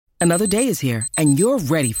Another day is here, and you're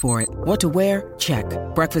ready for it. What to wear? Check.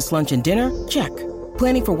 Breakfast, lunch, and dinner? Check.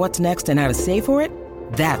 Planning for what's next and how to save for it?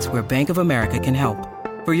 That's where Bank of America can help.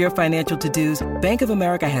 For your financial to-dos, Bank of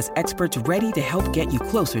America has experts ready to help get you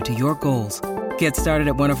closer to your goals. Get started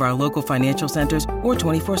at one of our local financial centers or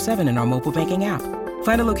 24/7 in our mobile banking app.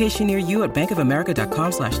 Find a location near you at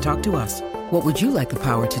bankofamerica.com/talktous. What would you like the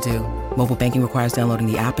power to do? Mobile banking requires downloading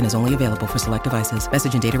the app and is only available for select devices.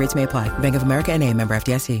 Message and data rates may apply. Bank of America N.A., member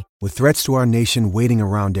FDIC. With threats to our nation waiting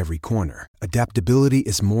around every corner, adaptability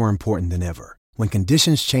is more important than ever. When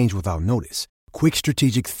conditions change without notice, quick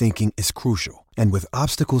strategic thinking is crucial. And with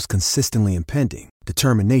obstacles consistently impending,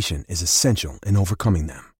 determination is essential in overcoming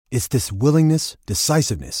them. It's this willingness,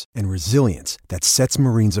 decisiveness, and resilience that sets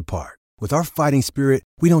Marines apart. With our fighting spirit,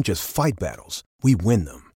 we don't just fight battles, we win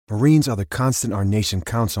them. Marines are the constant our nation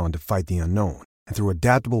counts on to fight the unknown. And through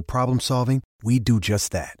adaptable problem solving, we do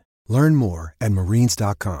just that. Learn more at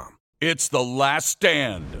marines.com. It's The Last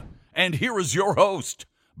Stand. And here is your host,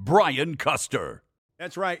 Brian Custer.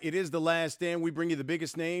 That's right. It is The Last Stand. We bring you the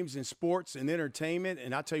biggest names in sports and entertainment.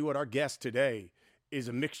 And I'll tell you what, our guest today is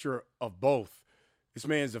a mixture of both. This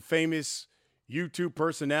man is a famous YouTube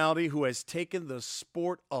personality who has taken the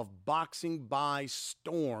sport of boxing by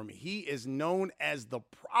storm. He is known as the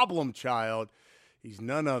problem child. He's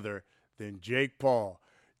none other than Jake Paul.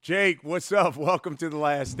 Jake, what's up? Welcome to The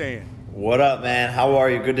Last Stand. What up, man? How are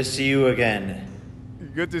you? Good to see you again.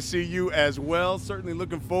 Good to see you as well. Certainly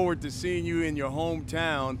looking forward to seeing you in your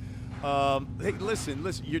hometown. Hey, listen,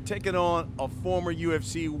 you're taking on a former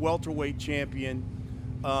UFC welterweight champion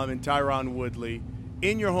in Tyron Woodley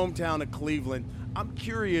in your hometown of Cleveland. I'm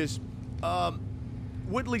curious,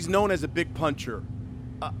 Woodley's known as a big puncher.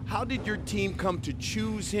 How did your team come to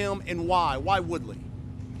choose him, and why? Why Woodley?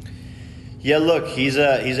 Yeah, look, he's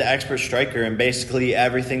an expert striker, and basically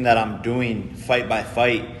everything that I'm doing fight by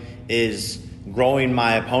fight is growing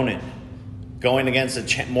my opponent, going against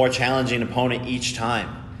a more challenging opponent each time.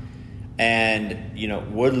 And,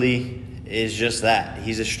 Woodley is just that.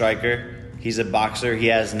 He's a striker. He's a boxer. He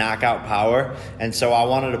has knockout power. And so I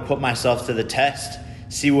wanted to put myself to the test,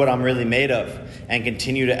 see what I'm really made of, and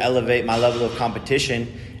continue to elevate my level of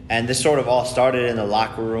competition. And this sort of all started in the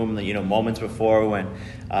locker room, moments before when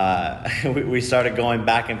we started going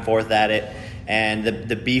back and forth at it. And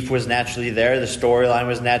the beef was naturally there. The storyline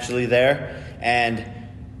was naturally there. And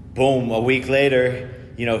boom, a week later,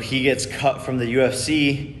 he gets cut from the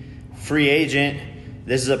UFC, free agent.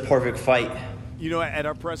 This is a perfect fight. At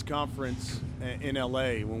our press conference in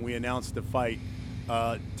L.A. when we announced the fight,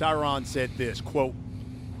 Tyron said this, quote,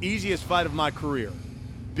 "Easiest fight of my career,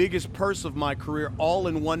 biggest purse of my career, all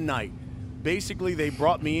in one night. Basically, they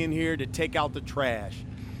brought me in here to take out the trash.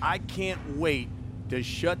 I can't wait to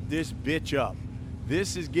shut this bitch up.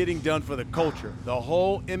 This is getting done for the culture, the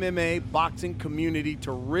whole MMA boxing community,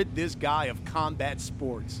 to rid this guy of combat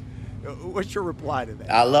sports." What's your reply to that?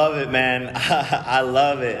 I love it, man. I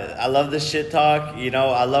love it. I love the shit talk.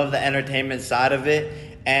 I love the entertainment side of it.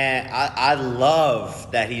 And I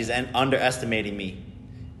love that he's underestimating me.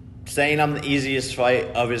 Saying I'm the easiest fight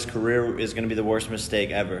of his career is going to be the worst mistake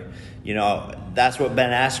ever. That's what Ben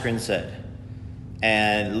Askren said.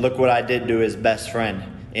 And look what I did to his best friend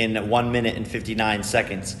in 1 minute and 59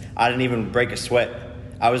 seconds. I didn't even break a sweat.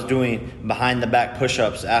 I was doing behind the back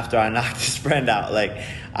push-ups after I knocked his friend out.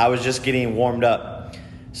 I was just getting warmed up.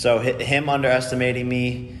 So him underestimating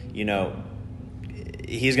me,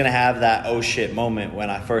 he's going to have that oh shit moment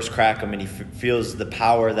when I first crack him and he feels the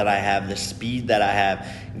power that I have, the speed that I have,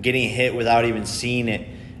 getting hit without even seeing it.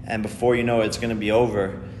 And before you know it, it's going to be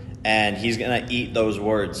over. And he's going to eat those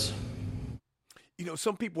words.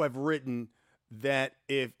 Some people have written that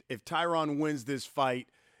if Tyron wins this fight,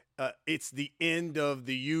 it's the end of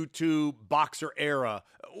the YouTube boxer era.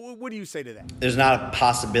 What do you say to that? There's not a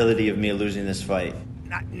possibility of me losing this fight.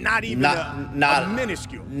 Not even a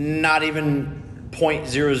minuscule. Not even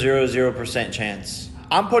 0.000% chance.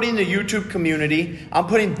 I'm putting the YouTube community, I'm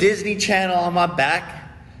putting Disney Channel on my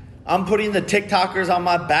back. I'm putting the TikTokers on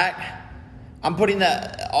my back. I'm putting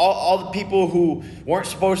all the people who weren't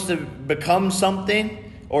supposed to become something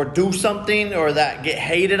or do something or that get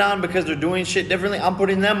hated on because they're doing shit differently. I'm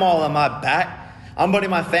putting them all on my back. I'm putting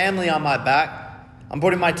my family on my back. I'm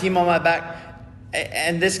putting my team on my back.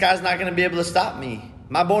 And this guy's not going to be able to stop me.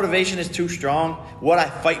 My motivation is too strong. What I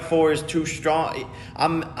fight for is too strong.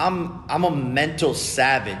 I'm a mental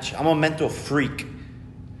savage. I'm a mental freak.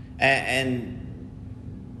 And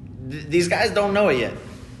these guys don't know it yet.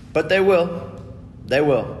 But they will. They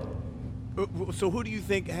will. So who do you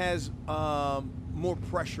think has more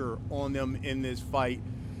pressure on them in this fight?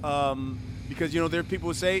 Because, there are people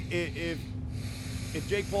who say if if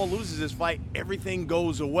Jake Paul loses this fight, everything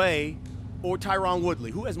goes away, or Tyron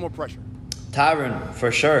Woodley? Who has more pressure? Tyron,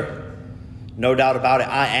 for sure. No doubt about it.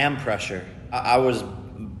 I am pressure. I was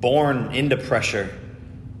born into pressure.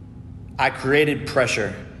 I created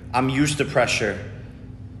pressure. I'm used to pressure.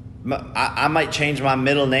 I might change my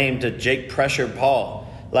middle name to Jake Pressure Paul.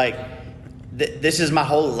 Like, this is my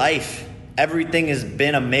whole life. Everything has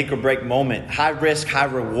been a make or break moment. High risk, high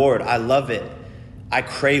reward. I love it. I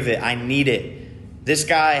crave it. I need it. This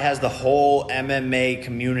guy has the whole MMA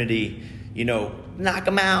community, knock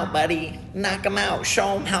him out, buddy. Knock him out.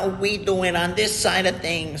 Show him how we doing on this side of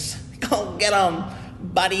things. Go get him,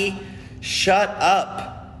 buddy. Shut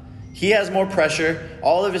up. He has more pressure.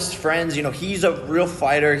 All of his friends, he's a real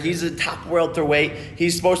fighter. He's a top welterweight.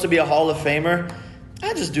 He's supposed to be a Hall of Famer.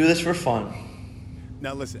 I just do this for fun.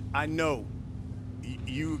 Now, listen, I know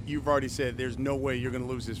you've already said there's no way you're going to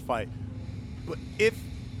lose this fight. But if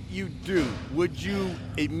you do, would you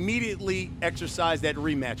immediately exercise that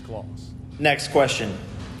rematch clause? Next question.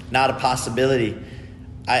 Not a possibility.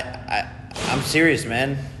 I'm serious,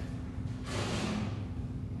 man.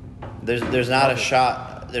 There's not a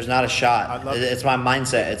shot. There's not a shot. It's my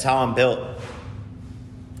mindset. It's how I'm built.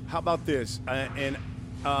 How about this?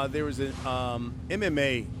 There was an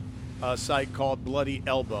MMA site called Bloody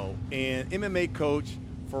Elbow, and MMA coach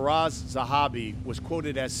Faraz Zahabi was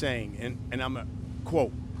quoted as saying, and I'm a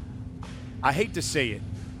quote, "I hate to say it,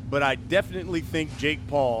 but I definitely think Jake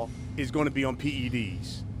Paul is going to be on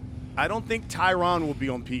PEDs. I don't think Tyron will be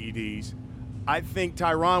on PEDs. I think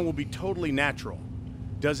Tyron will be totally natural.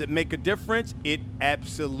 Does it make a difference? It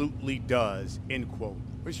absolutely does," end quote.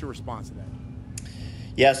 What's your response to that?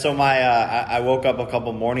 Yeah, so I woke up a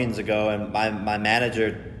couple mornings ago and my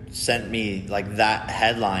manager sent me like that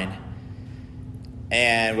headline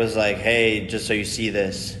and was like, "Hey, just so you see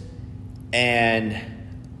this." And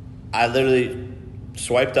I literally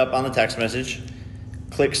swiped up on the text message,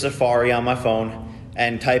 click Safari on my phone,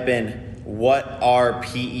 and type in, "What are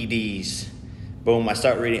PEDs?" Boom, I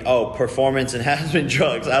start reading, performance enhancement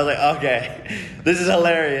drugs. I was like, okay, this is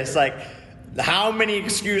hilarious. Like, how many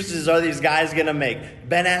excuses are these guys going to make?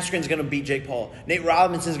 Ben Askren's going to beat Jake Paul. Nate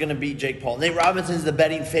Robinson's going to beat Jake Paul. Nate Robinson's the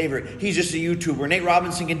betting favorite. He's just a YouTuber. Nate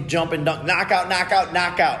Robinson can jump and dunk. Knockout, knockout,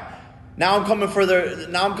 knockout. Now I'm coming for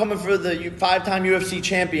the five-time UFC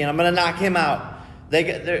champion. I'm going to knock him out.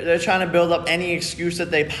 They're trying to build up any excuse that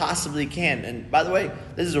they possibly can. And by the way,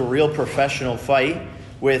 this is a real professional fight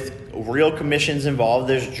with real commissions involved.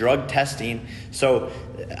 There's drug testing. So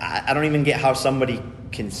I don't even get how somebody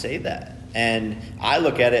can say that. And I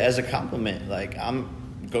look at it as a compliment. Like, I'm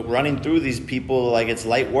running through these people like it's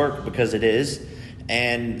light work, because it is.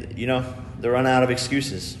 And, they're running out of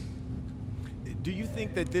excuses. Do you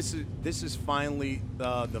think that this is finally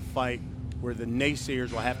the fight where the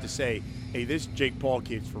naysayers will have to say, hey, this Jake Paul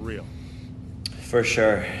kid's for real? For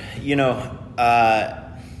sure.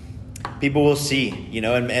 People will see,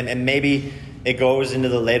 and maybe it goes into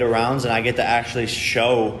the later rounds and I get to actually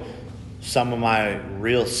show some of my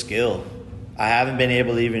real skill. I haven't been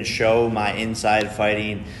able to even show my inside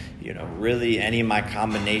fighting, really any of my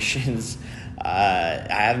combinations. I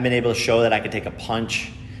haven't been able to show that I could take a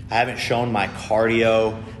punch. I haven't shown my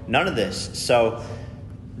cardio, none of this. So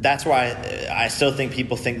that's why I still think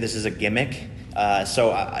people think this is a gimmick.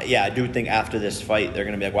 I do think after this fight, they're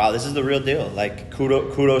going to be like, wow, this is the real deal. Like,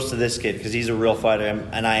 kudos to this kid, because he's a real fighter,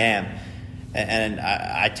 and I am. And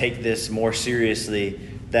I take this more seriously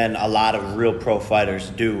than a lot of real pro fighters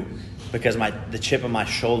do, because the chip on my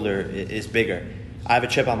shoulder is bigger. I have a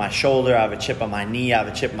chip on my shoulder, I have a chip on my knee, I have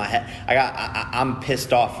a chip on my head. I'm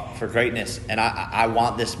pissed off for greatness, and I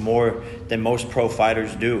want this more than most pro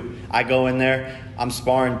fighters do. I go in there, I'm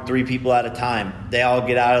sparring 3 people at a time. They all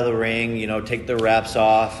get out of the ring, take their wraps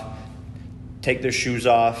off, take their shoes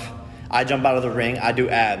off. I jump out of the ring, I do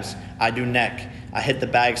abs, I do neck, I hit the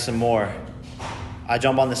bag some more. I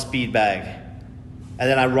jump on the speed bag, and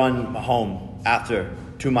then I run home after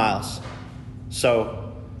 2 miles.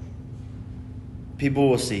 So people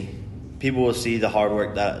will see. People will see the hard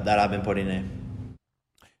work that I've been putting in.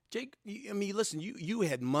 Jake, listen, you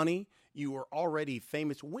had money. You were already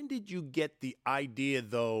famous. When did you get the idea,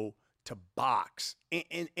 though, to box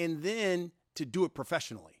and then to do it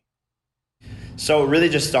professionally? So it really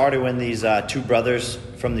just started when these 2 brothers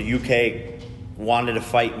from the UK wanted to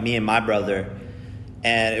fight me and my brother.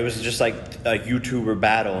 And it was just like a YouTuber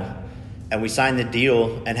battle. And we signed the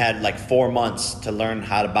deal and had like 4 months to learn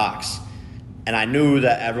how to box. And I knew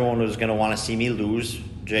that everyone was going to want to see me lose.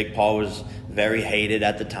 Jake Paul was very hated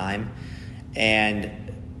at the time. And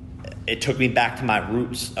it took me back to my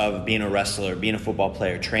roots of being a wrestler, being a football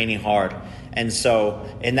player, training hard. And so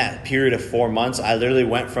in that period of 4 months, I literally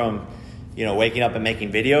went from, waking up and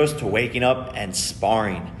making videos to waking up and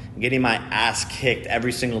sparring, getting my ass kicked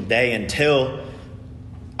every single day until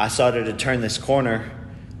I started to turn this corner,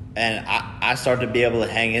 and I started to be able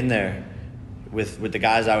to hang in there with the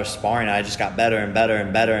guys I was sparring. I just got better and better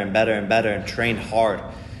and better and better and better and trained hard.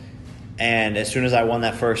 And as soon as I won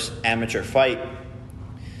that first amateur fight,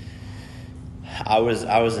 I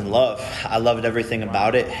was in love. I loved everything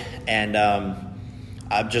about it, and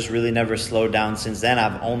I've just really never slowed down since then.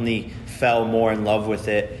 I've only fell more in love with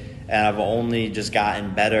it, and I've only just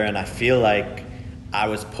gotten better, and I feel like I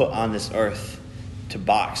was put on this earth to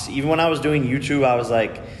box. Even when I was doing YouTube,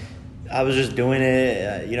 I was just doing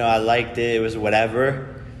it, I liked it, it was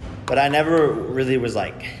whatever, but I never really was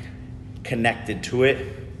connected to it.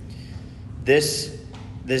 This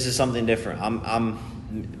is something different.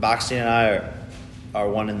 Boxing and I are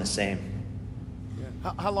one and the same.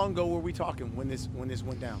 Yeah. How long ago were we talking when this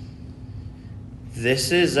went down?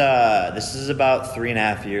 This is about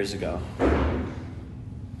 3.5 years ago.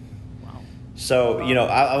 Wow. So,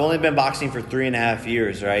 I've only been boxing for 3.5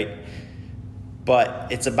 years, right?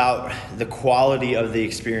 But it's about the quality of the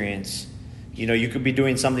experience. You could be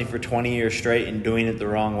doing something for 20 years straight and doing it the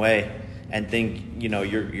wrong way and think,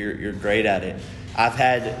 you're great at it. I've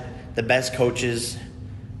had the best coaches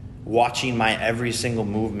watching my every single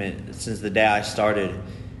movement since the day I started,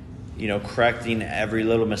 correcting every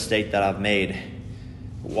little mistake that I've made,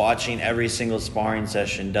 watching every single sparring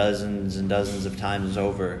session dozens and dozens of times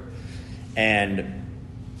over. And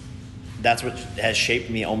that's what has shaped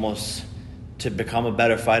me almost to become a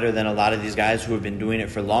better fighter than a lot of these guys who have been doing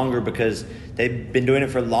it for longer, because they've been doing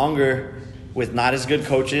it for longer with not as good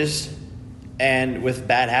coaches and with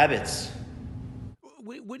bad habits.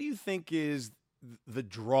 What do you think is the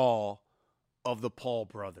draw of the Paul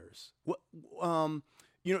brothers?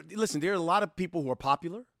 Listen, there are a lot of people who are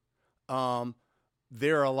popular.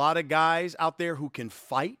 There are a lot of guys out there who can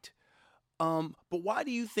fight. But why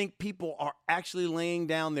do you think people are actually laying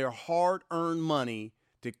down their hard-earned money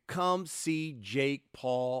to come see Jake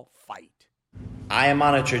Paul fight? I am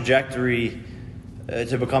on a trajectory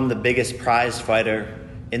to become the biggest prize fighter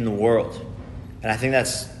in the world. And I think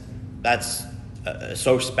that's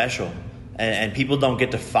so special. And people don't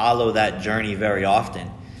get to follow that journey very often.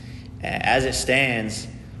 As it stands,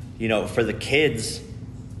 for the kids,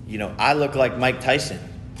 I look like Mike Tyson.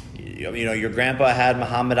 Your grandpa had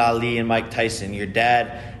Muhammad Ali and Mike Tyson. Your dad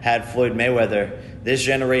had Floyd Mayweather. This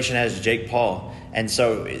generation has Jake Paul. And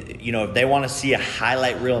so, if they want to see a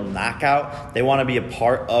highlight reel knockout, they want to be a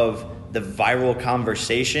part of the viral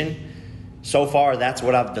conversation. So far, that's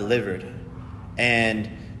what I've delivered. And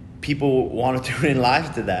people want to tune in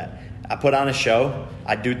live to that. I put on a show.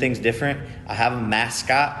 I do things different. I have a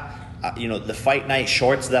mascot. The fight night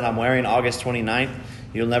shorts that I'm wearing August 29th,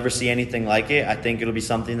 you'll never see anything like it. I think it'll be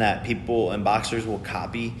something that people and boxers will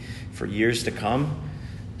copy for years to come.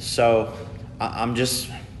 So I'm just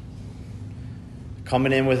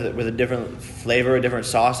coming in with a different flavor, a different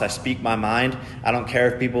sauce. I speak my mind. I don't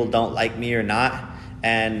care if people don't like me or not.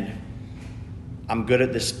 And I'm good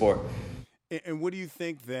at this sport. And what do you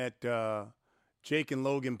think that Jake and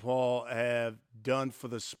Logan Paul have done for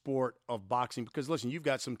the sport of boxing? Because, listen, you've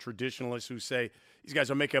got some traditionalists who say these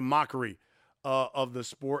guys are making a mockery of the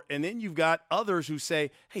sport. And then you've got others who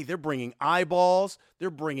say, hey, they're bringing eyeballs, they're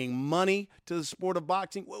bringing money to the sport of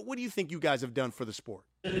boxing. What do you think you guys have done for the sport?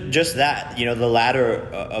 Just that, the latter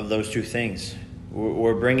of those two things.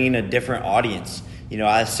 We're bringing a different audience.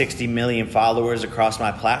 I have 60 million followers across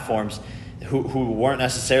my platforms who weren't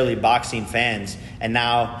necessarily boxing fans, and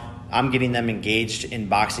now I'm getting them engaged in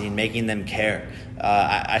boxing and making them care.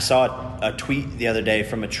 I saw a tweet the other day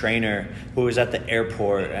from a trainer who was at the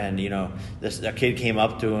airport, and a kid came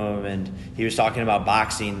up to him and he was talking about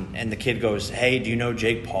boxing, and the kid goes, "Hey, do you know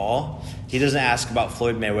Jake Paul?" He doesn't ask about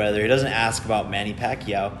Floyd Mayweather. He doesn't ask about Manny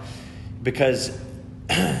Pacquiao, because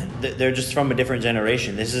they're just from a different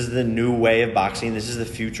generation. This is the new way of boxing. This is the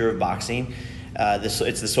future of boxing.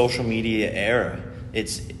 It's the social media era.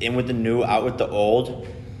 It's in with the new, out with the old.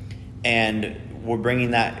 And we're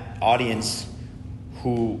bringing that audience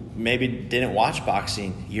who maybe didn't watch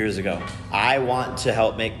boxing years ago. I want to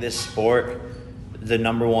help make this sport the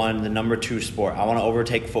number one, the number two sport. I want to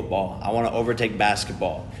overtake football. I want to overtake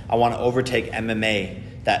basketball. I want to overtake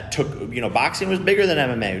MMA. That took, boxing was bigger than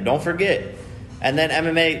MMA. Don't forget. And then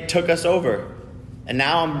MMA took us over. And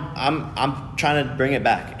now I'm trying to bring it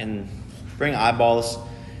back and bring eyeballs.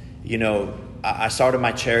 I started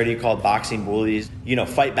my charity called Boxing Bullies.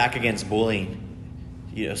 Fight back against bullying.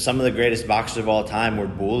 Some of the greatest boxers of all time were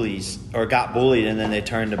bullies, or got bullied and then they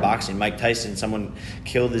turned to boxing. Mike Tyson, someone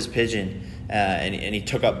killed his pigeon, and he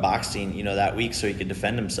took up boxing, that week so he could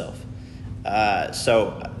defend himself.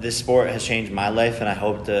 So this sport has changed my life, and I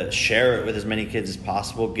hope to share it with as many kids as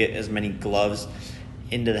possible, get as many gloves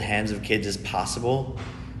into the hands of kids as possible,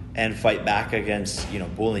 and fight back against,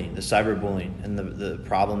 bullying, the cyberbullying, and the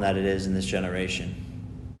problem that it is in this generation.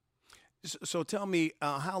 So tell me,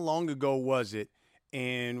 how long ago was it,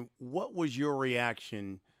 and what was your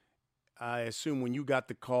reaction, I assume, when you got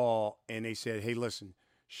the call and they said, hey, listen,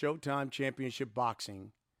 Showtime Championship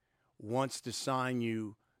Boxing wants to sign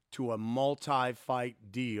you to a multi-fight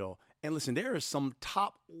deal. And listen, there are some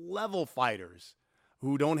top-level fighters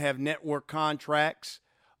who don't have network contracts,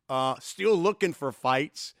 still looking for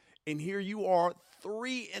fights, and here you are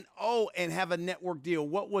 3-0 and have a network deal.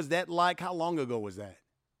 What was that like? How long ago was that?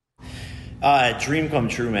 Dream come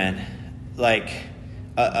true, man. Like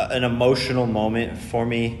an emotional moment for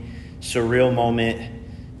me, surreal moment.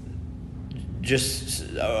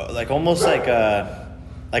 Just almost like a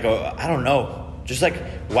I don't know, just like,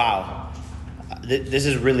 wow, this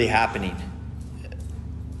is really happening.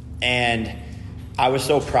 And I was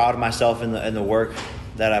so proud of myself in the work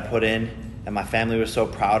that I put in, and my family was so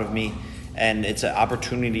proud of me. And it's an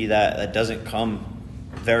opportunity that doesn't come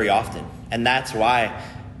very often. And that's why,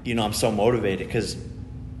 I'm so motivated, because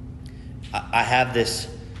I have this,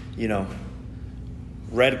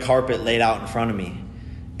 red carpet laid out in front of me,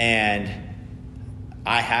 and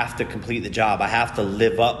I have to complete the job. I have to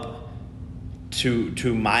live up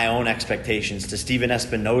to my own expectations, to Steven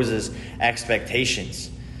Espinoza's expectations.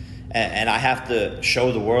 And I have to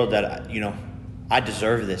show the world that, I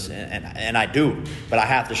deserve this, and I do, but I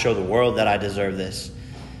have to show the world that I deserve this.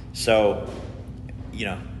 So,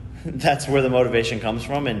 that's where the motivation comes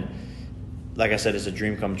from, and like I said, it's a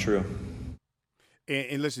dream come true.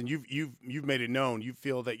 And listen, you've made it known. You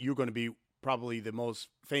feel that you're going to be probably the most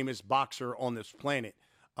famous boxer on this planet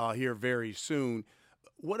here very soon.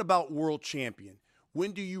 What about world champion?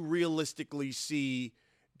 When do you realistically see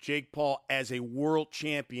Jake Paul as a world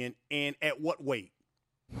champion, and at what weight?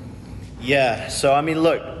 Yeah, so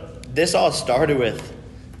look, this all started with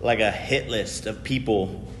like a hit list of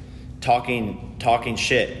people talking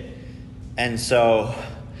shit. And so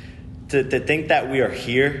to think that we are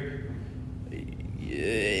here,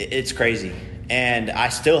 it's crazy. And I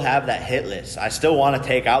still have that hit list. I still want to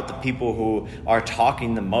take out the people who are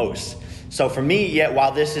talking the most. So for me,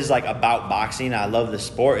 while this is like about boxing, I love the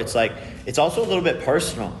sport, it's also a little bit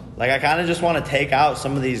personal. Like, I kind of just want to take out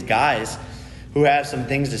some of these guys who have some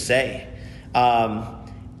things to say.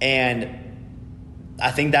 And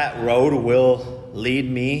I think that road will lead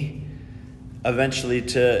me eventually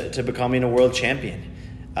to becoming a world champion.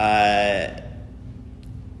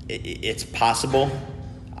 It's possible.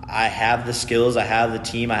 I have the skills, I have the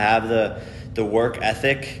team, I have the work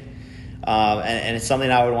ethic, and it's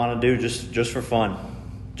something I would want to do just for fun,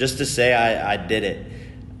 just to say I did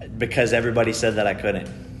it, because everybody said that I couldn't.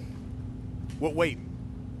 What weight?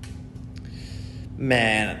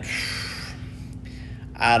 Man,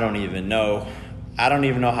 I don't even know. I don't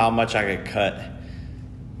even know how much I could cut,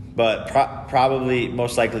 but probably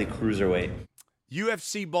most likely cruiserweight.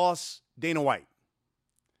 UFC boss Dana White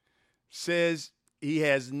says he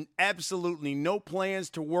has absolutely no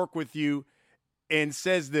plans to work with you, and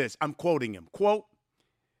says this, I'm quoting him, quote,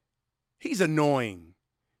 he's annoying.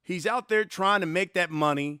 He's out there trying to make that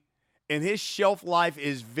money, and his shelf life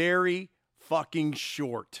is very fucking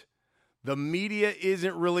short. The media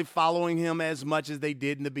isn't really following him as much as they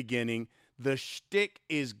did in the beginning. The shtick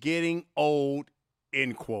is getting old,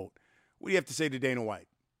 end quote. What do you have to say to Dana White?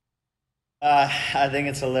 I think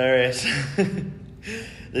it's hilarious.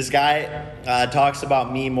 This guy talks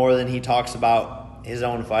about me more than he talks about his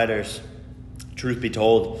own fighters. Truth be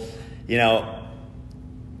told,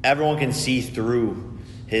 everyone can see through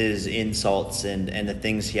his insults and the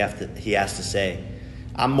things he has to say.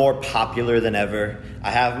 I'm more popular than ever.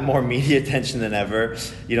 I have more media attention than ever.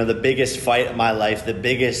 The biggest fight of my life, the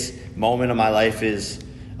biggest moment of my life is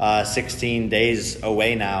 16 days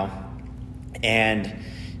away now. And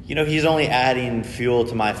he's only adding fuel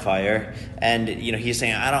to my fire. And, he's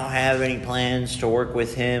saying, I don't have any plans to work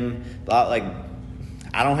with him. But,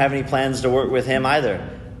 I don't have any plans to work with him either.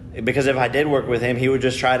 Because if I did work with him, he would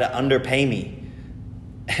just try to underpay me.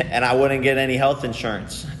 And I wouldn't get any health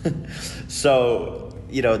insurance. So,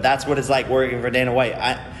 that's what it's like working for Dana White.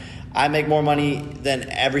 I make more money than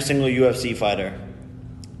every single UFC fighter.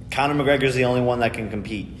 Conor McGregor's the only one that can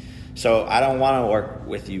compete. So I don't want to work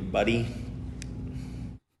with you, buddy.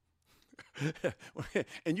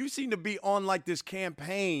 And you seem to be on this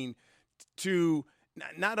campaign to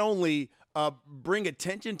not only bring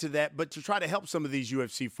attention to that, but to try to help some of these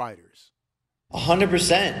UFC fighters.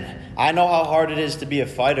 100%. I know how hard it is to be a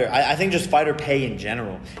fighter. I think just fighter pay in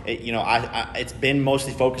general. It's been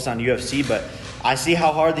mostly focused on UFC, but I see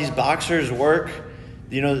how hard these boxers work.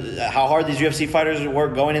 You know, how hard these UFC fighters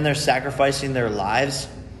work going in there, sacrificing their lives.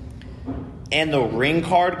 And the ring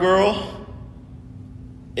card girl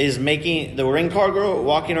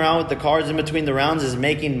walking around with the cards in between the rounds is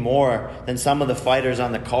making more than some of the fighters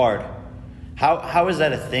on the card. How is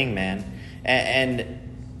that a thing, man? And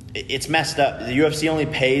it's messed up. The UFC only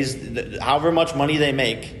pays, however much money they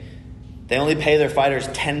make, they only pay their fighters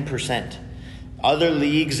 10%. Other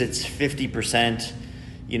leagues, it's 50%.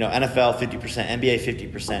 You know, NFL 50%, NBA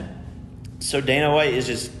 50%. So Dana White is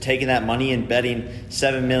just taking that money and betting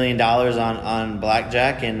 $7 million on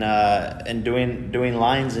blackjack and doing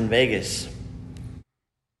lines in Vegas.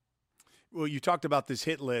 Well, you talked about this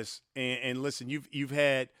hit list, and listen, you've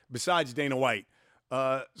had, besides Dana White,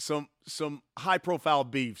 some high-profile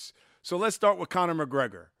beefs. So let's start with Conor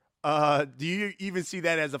McGregor. Do you even see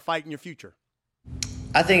that as a fight in your future?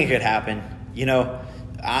 I think it could happen. You know,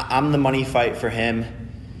 I'm the money fight for him.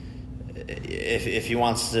 If he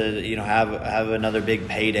wants to, you know, have another big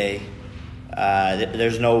payday,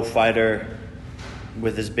 there's no fighter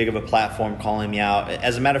with as big of a platform calling me out.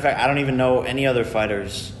 As a matter of fact, I don't even know any other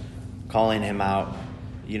fighters calling him out.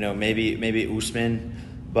 You know, maybe Usman,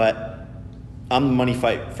 but I'm the money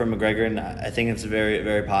fight for McGregor, and I think it's very,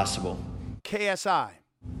 very possible. KSI.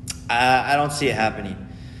 I don't see it happening.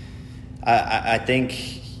 I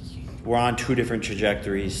think we're on two different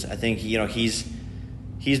trajectories. I think, you know, he's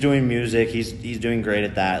doing music. He's doing great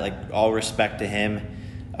at that. Like, all respect to him.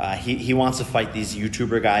 He wants to fight these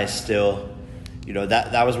YouTuber guys still. You know,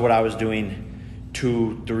 that was what I was doing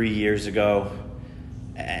 2-3 years ago.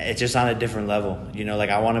 It's just on a different level. You know,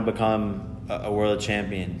 like, I want to become a world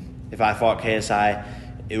champion. If I fought KSI,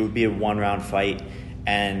 it would be a one-round fight,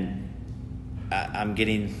 and I'm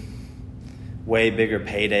getting way bigger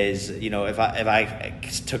paydays. You know, if I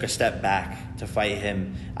took a step back to fight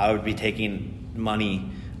him, I would be taking money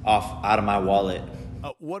out of my wallet.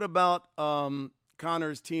 What about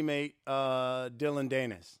Conor's teammate Dylan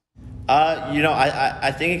Danis? You know,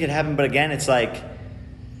 I think it could happen, but again, it's like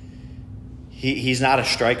he's not a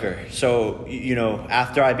striker. So, you know,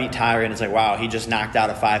 after I beat Tyron, it's like, wow, he just knocked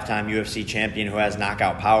out a 5-time UFC champion who has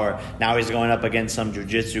knockout power. Now he's going up against some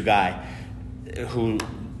jiu-jitsu guy who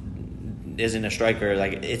isn't a striker.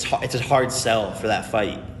 Like, it's a hard sell for that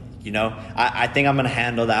fight. You know, I think I'm going to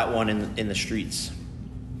handle that one in the streets.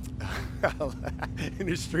 In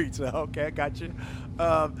the streets, okay, I got you.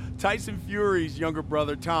 Tyson Fury's younger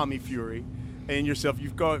brother, Tommy Fury, and yourself,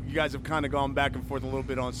 you guys have kind of gone back and forth a little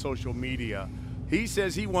bit on social media. He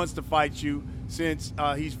says he wants to fight you since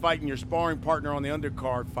he's fighting your sparring partner on the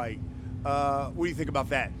undercard fight. What do you think about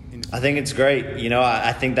that? I think it's great. You know,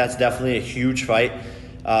 I think that's definitely a huge fight.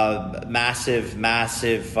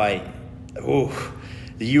 Massive fight. Ooh.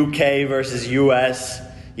 The UK versus US,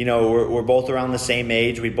 you know, we're both around the same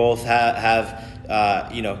age. We both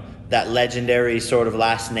have you know, that legendary sort of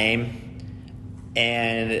last name.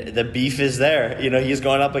 And the beef is there. You know, he's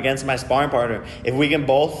going up against my sparring partner. If we can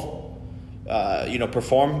both, you know,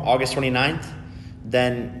 perform August 29th,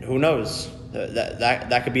 then who knows?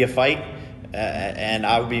 That could be a fight. And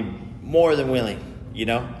I would be more than willing, you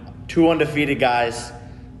know. 2 undefeated guys,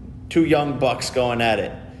 2 young bucks going at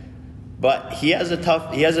it. But he has a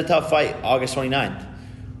tough fight August 29th.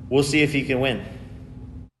 We'll see if he can win.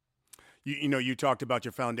 You know, you talked about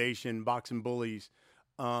your foundation, Boxing Bullies.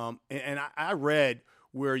 And I read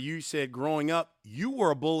where you said growing up, you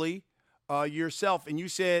were a bully yourself. And you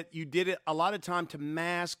said you did it a lot of time to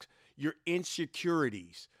mask your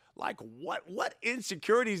insecurities. Like, what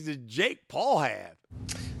insecurities did Jake Paul have?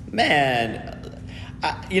 Man,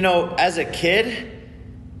 you know, as a kid,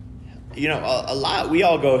 you know, a lot. We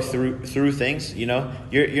all go through things. You know,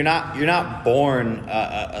 you're not born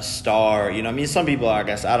a star. You know, I mean, some people are, I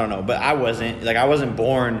guess, I don't know, but I wasn't. Like, I wasn't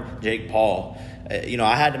born Jake Paul. You know,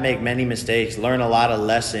 I had to make many mistakes, learn a lot of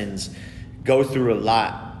lessons, go through a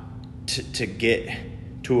lot to get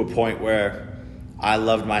to a point where I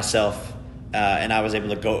loved myself and I was able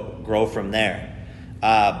to grow from there.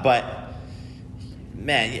 But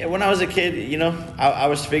man, when I was a kid, you know, I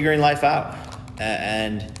was figuring life out,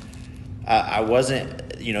 and I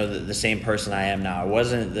wasn't, you know, the same person I am now. I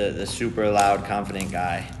wasn't the super loud, confident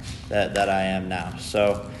guy that I am now.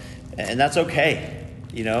 So, and that's okay,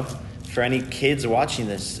 you know. For any kids watching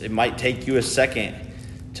this, it might take you a second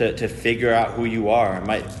to figure out who you are. It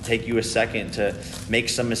might take you a second to make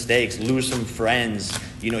some mistakes, lose some friends.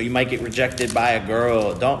 You know, you might get rejected by a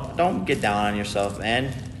girl. Don't get down on yourself,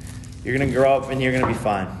 man. You're gonna grow up and you're gonna be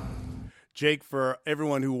fine. Jake, for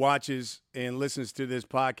everyone who watches and listens to this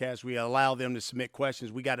podcast, we allow them to submit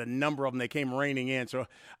questions. We got a number of them. They came raining in, so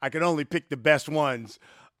I could only pick the best ones.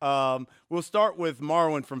 We'll start with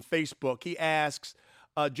Marwin from Facebook. He asks,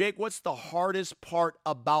 Jake, what's the hardest part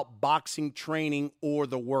about boxing training or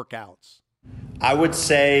the workouts? I would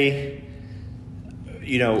say,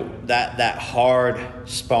 that hard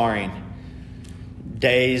sparring.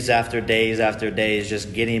 Days after days after days,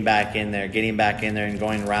 just getting back in there and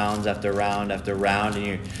going rounds after round after round,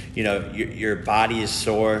 and your body is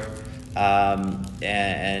sore,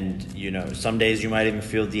 and some days you might even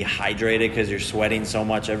feel dehydrated because you're sweating so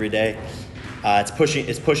much every day. It's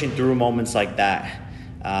pushing through moments like that.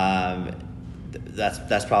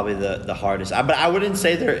 That's probably the hardest. But I wouldn't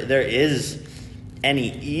say there is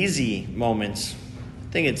any easy moments.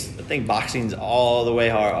 I think boxing's all the way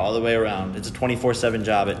hard, all the way around. It's a 24/7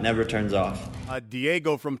 job. It never turns off.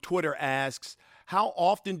 Diego from Twitter asks, how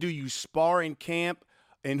often do you spar in camp,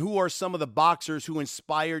 and who are some of the boxers who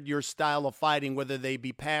inspired your style of fighting, whether they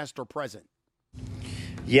be past or present?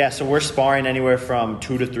 Yeah, so we're sparring anywhere from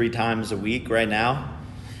 2 to 3 times a week right now.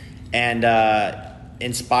 And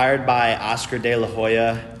inspired by Oscar De La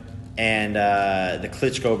Hoya and the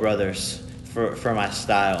Klitschko brothers for my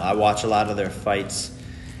style. I watch a lot of their fights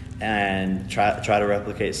and try to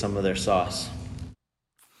replicate some of their sauce.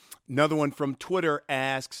 Another one from Twitter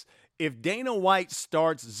asks, if Dana White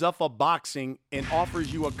starts Zuffa Boxing and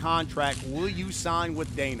offers you a contract, will you sign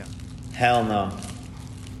with Dana? Hell no.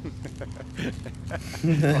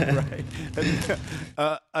 All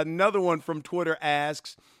right. Another one from Twitter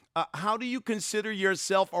asks, how do you consider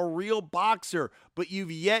yourself a real boxer, but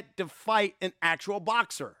you've yet to fight an actual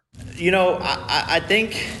boxer? I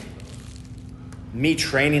think me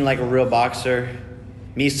training like a real boxer,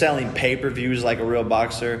 me selling pay-per-views like a real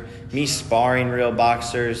boxer, me sparring real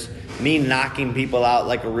boxers, me knocking people out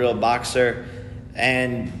like a real boxer,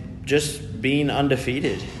 and just being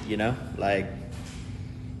undefeated, I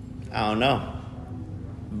don't know.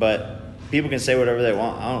 But people can say whatever they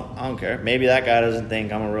want. I don't care. Maybe that guy doesn't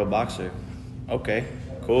think I'm a real boxer. Okay,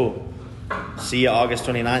 cool. See you August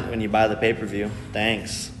 29th when you buy the pay-per-view.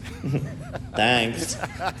 Thanks. Thanks.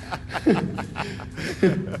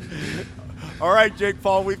 All right, Jake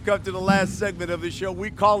Paul, we've come to the last segment of the show.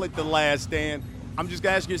 We call it The Last Stand. I'm just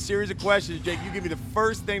going to ask you a series of questions, Jake. You give me the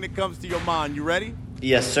first thing that comes to your mind. You ready?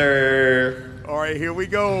 Yes, sir. All right, here we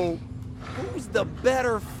go. Who's the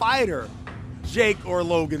better fighter, Jake or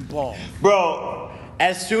Logan Paul? Bro,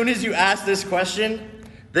 as soon as you ask this question,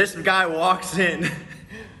 this guy walks in.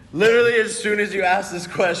 Literally as soon as you ask this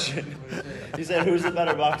question. He said, who's the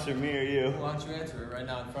better boxer, me or you? Why don't you answer it right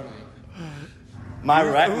now in front of me? My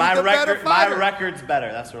record's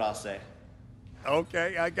better. That's what I'll say.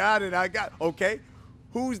 Okay, I got it. Okay,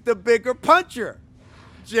 who's the bigger puncher,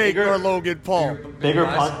 Jake or Logan Paul? Bigger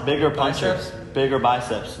puncher. Bigger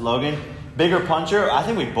biceps. Logan, bigger puncher. I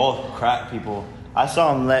think we both crack people. I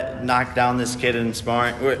saw him knock down this kid in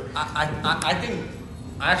sparring. I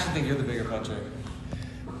actually think you're the bigger puncher.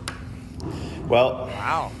 Well,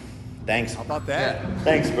 wow. Thanks. How about that? Yeah.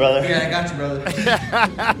 Thanks, brother. Yeah, I got you,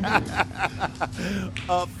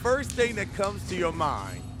 brother. First thing that comes to your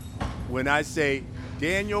mind when I say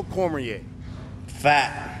Daniel Cormier.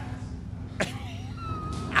 Fat.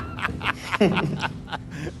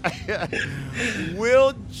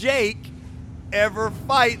 Will Jake ever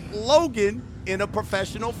fight Logan in a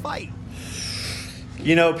professional fight?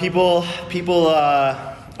 People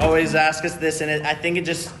always ask us this, and I think it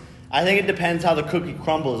depends how the cookie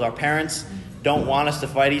crumbles. Our parents don't want us to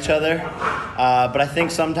fight each other, but I think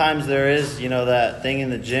sometimes there is, that thing in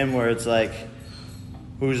the gym where it's like,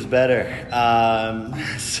 who's better?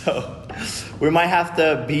 So we might have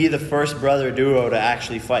to be the first brother duo to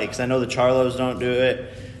actually fight, because I know the Charlos don't do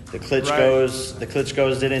it. The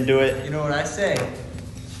Klitschkos didn't do it. You know what I say?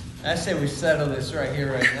 I say we settle this right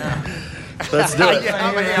here, right now. Let's do it. Yeah,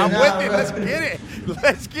 I'm with it. Let's get it.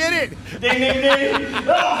 Let's get it. Ding, ding, ding.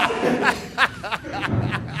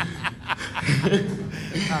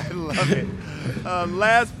 I love it.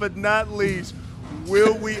 Last but not least,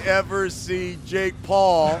 will we ever see Jake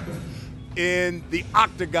Paul in the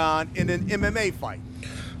octagon in an MMA fight?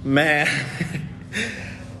 Man,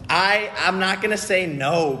 I'm not going to say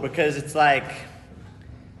no, because it's like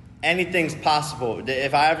anything's possible.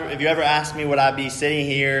 If you ever ask me, would I be sitting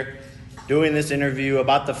here doing this interview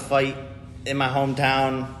about the fight in my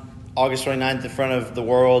hometown, August 29th in front of the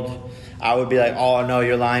world, I would be like, oh, no,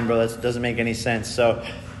 you're lying, bro. That doesn't make any sense. So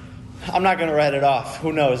I'm not going to write it off.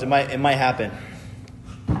 Who knows? It might happen.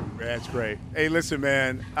 That's great. Hey, listen,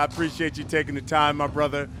 man, I appreciate you taking the time, my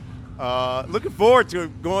brother. Looking forward to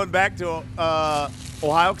going back to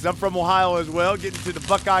Ohio, because I'm from Ohio as well, getting to the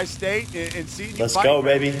Buckeye State and seeing you Let's fight. go,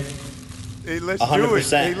 baby. Hey, let's 100%. do it.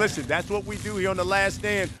 Hey, listen, that's what we do here on The Last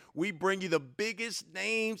Stand. We bring you the biggest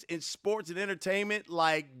names in sports and entertainment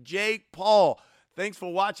like Jake Paul. Thanks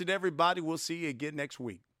for watching, everybody. We'll see you again next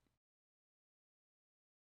week.